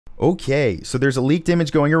Okay, so there's a leaked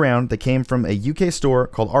image going around that came from a UK store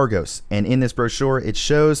called Argos, and in this brochure it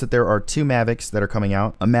shows that there are two Mavics that are coming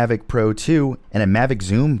out, a Mavic Pro 2 and a Mavic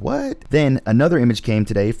Zoom. What? Then another image came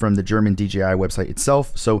today from the German DJI website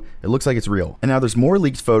itself, so it looks like it's real. And now there's more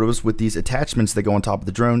leaked photos with these attachments that go on top of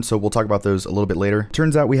the drone, so we'll talk about those a little bit later.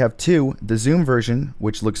 Turns out we have two, the Zoom version,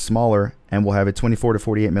 which looks smaller, and will have a 24 to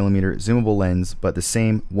 48 millimeter zoomable lens, but the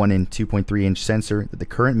same 1 to 2.3 inch sensor that the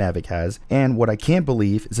current Mavic has. And what I can't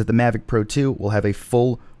believe is that the Mavic Pro 2 will have a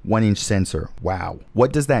full 1-inch sensor. Wow.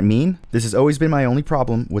 What does that mean? This has always been my only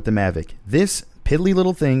problem with the Mavic. This piddly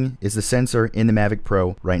little thing is the sensor in the Mavic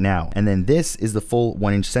Pro right now. And then this is the full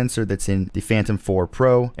 1-inch sensor that's in the Phantom 4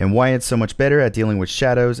 Pro, and why it's so much better at dealing with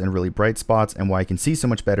shadows and really bright spots, and why I can see so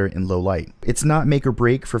much better in low light. It's not make or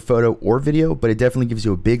break for photo or video, but it definitely gives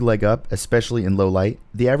you a big leg up, especially in low light.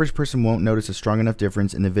 The average person won't notice a strong enough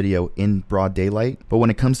difference in the video in broad daylight, but when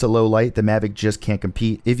it comes to low light, the Mavic just can't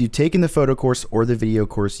compete. If you've taken the photo course or the video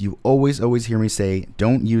course, you always hear me say,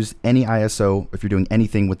 don't use any ISO if you're doing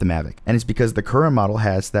anything with the Mavic. And it's because the current model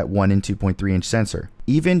has that 1 and 2.3 inch sensor.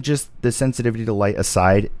 Even just the sensitivity to light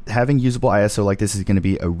aside, having usable ISO like this is going to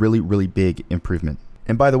be a really big improvement.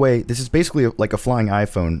 And by the way, this is basically like a flying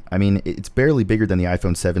iPhone. I mean, it's barely bigger than the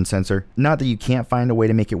iPhone 7 sensor. Not that you can't find a way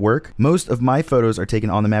to make it work. Most of my photos are taken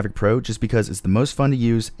on the Mavic Pro just because it's the most fun to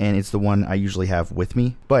use and it's the one I usually have with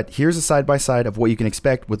me. But here's a side-by-side of what you can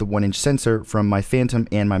expect with the 1-inch sensor from my Phantom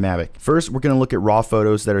and my Mavic. First, we're going to look at raw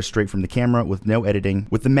photos that are straight from the camera with no editing.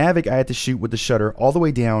 With the Mavic, I had to shoot with the shutter all the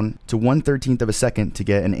way down to 1/13 of a second to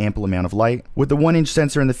get an ample amount of light. With the 1-inch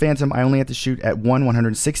sensor in the Phantom, I only had to shoot at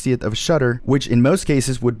 1/160th of a shutter, which in most cases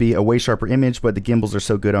would be a way sharper image, but the gimbals are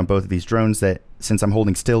so good on both of these drones that since I'm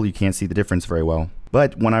holding still, you can't see the difference very well.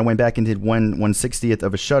 But when I went back and did 1/160th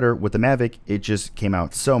of a shutter with the Mavic, it just came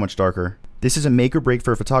out so much darker. This is a make or break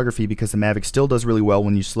for photography because the Mavic still does really well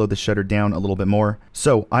when you slow the shutter down a little bit more.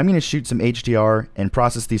 So I'm going to shoot some HDR and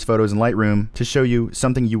process these photos in Lightroom to show you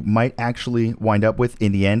something you might actually wind up with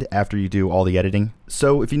in the end after you do all the editing.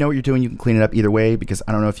 So if you know what you're doing, you can clean it up either way because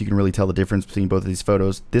I don't know if you can really tell the difference between both of these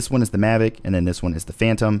photos. This one is the Mavic and then this one is the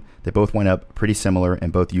Phantom. They both wind up pretty similar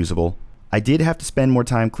and both usable. I did have to spend more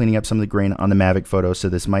time cleaning up some of the grain on the Mavic photo, so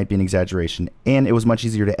this might be an exaggeration, and it was much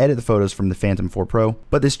easier to edit the photos from the Phantom 4 Pro.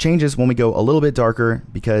 But this changes when we go a little bit darker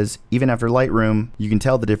because even after Lightroom, you can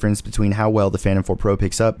tell the difference between how well the Phantom 4 Pro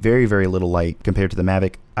picks up very little light compared to the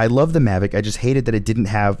Mavic. I love the Mavic, I just hated that it didn't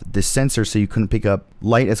have this sensor so you couldn't pick up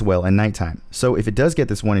light as well at nighttime. So if it does get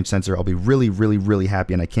this 1-inch sensor, I'll be really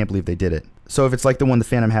happy, and I can't believe they did it. So if it's like the one the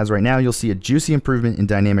Phantom has right now, you'll see a juicy improvement in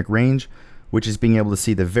dynamic range, which is being able to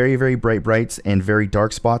see the very bright brights and very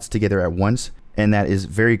dark spots together at once. And that is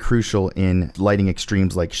very crucial in lighting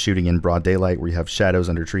extremes like shooting in broad daylight where you have shadows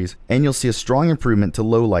under trees. And you'll see a strong improvement to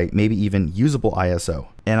low light, maybe even usable ISO.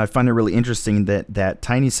 And I find it really interesting that that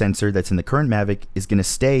tiny sensor that's in the current Mavic is going to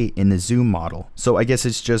stay in the zoom model. So I guess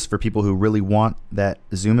it's just for people who really want that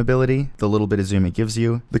zoom ability, the little bit of zoom it gives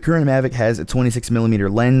you. The current Mavic has a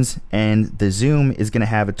 26mm lens and the zoom is going to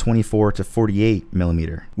have a 24 to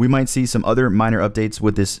 48mm. We might see some other minor updates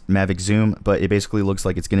with this Mavic zoom, but it basically looks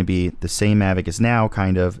like it's going to be the same Mavic as now,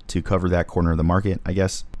 kind of, to cover that corner of the market, I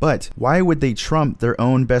guess. But why would they trump their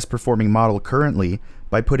own best performing model currently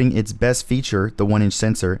by putting its best feature, the 1-inch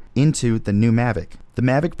sensor, into the new Mavic? The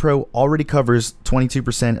Mavic Pro already covers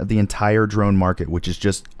 22% of the entire drone market, which is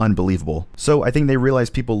just unbelievable. So I think they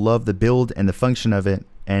realize people love the build and the function of it,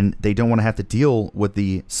 and they don't want to have to deal with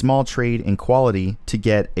the small trade in quality to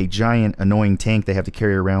get a giant annoying tank they have to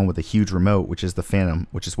carry around with a huge remote, which is the Phantom,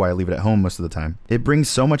 which is why I leave it at home most of the time. It brings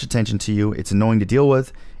so much attention to you, it's annoying to deal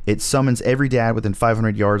with. It summons every dad within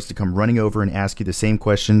 500 yards to come running over and ask you the same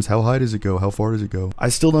questions. How high does it go? How far does it go? I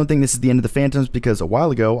still don't think this is the end of the Phantoms because a while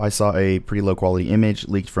ago I saw a pretty low quality image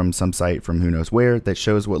leaked from some site from who knows where that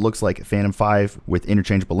shows what looks like a Phantom 5 with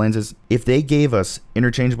interchangeable lenses. If they gave us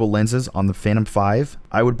interchangeable lenses on the Phantom 5,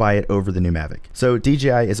 I would buy it over the new Mavic. So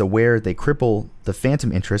DJI is aware they cripple the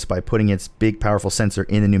Phantom interest by putting its big powerful sensor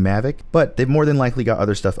in the new Mavic, but they've more than likely got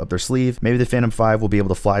other stuff up their sleeve. Maybe the Phantom 5 will be able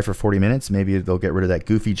to fly for 40 minutes. Maybe they'll get rid of that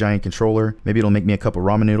goofy giant controller. Maybe it'll make me a cup of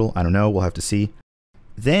ramen noodle. I don't know. We'll have to see.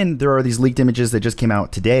 Then there are these leaked images that just came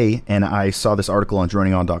out today, and I saw this article on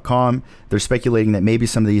droningon.com. They're speculating that maybe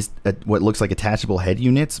some of these what looks like attachable head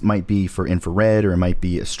units might be for infrared, or it might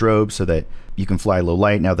be a strobe so that You can fly low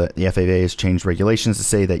light. Now the FAA has changed regulations to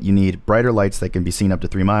say that you need brighter lights that can be seen up to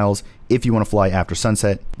 3 miles if you want to fly after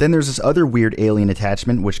sunset. Then there's this other weird alien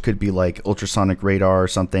attachment, which could be like ultrasonic radar or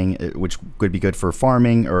something, which could be good for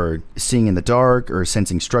farming or seeing in the dark or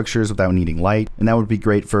sensing structures without needing light. And that would be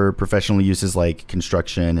great for professional uses like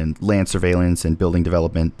construction and land surveillance and building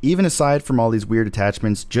development. Even aside from all these weird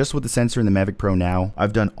attachments, just with the sensor in the Mavic Pro now,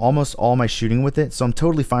 I've done almost all my shooting with it, so I'm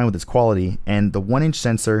totally fine with its quality, and the 1-inch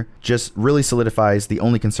sensor just really solidifies the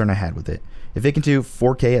only concern I had with it. If it can do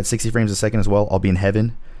 4K at 60 frames a second as well, I'll be in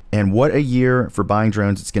heaven. And what a year for buying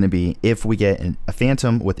drones it's going to be if we get a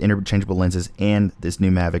Phantom with interchangeable lenses and this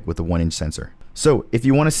new Mavic with the 1-inch sensor. So if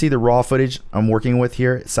you want to see the raw footage I'm working with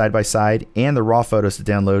here side by side and the raw photos to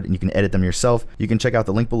download and you can edit them yourself, you can check out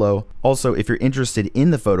the link below. Also, if you're interested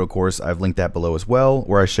in the photo course, I've linked that below as well,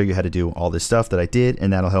 where I show you how to do all this stuff that I did,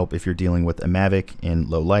 and that'll help if you're dealing with a Mavic in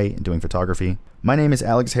low light and doing photography. My name is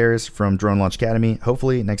Alex Harris from Drone Launch Academy.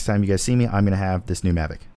 Hopefully next time you guys see me, I'm going to have this new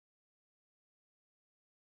Mavic.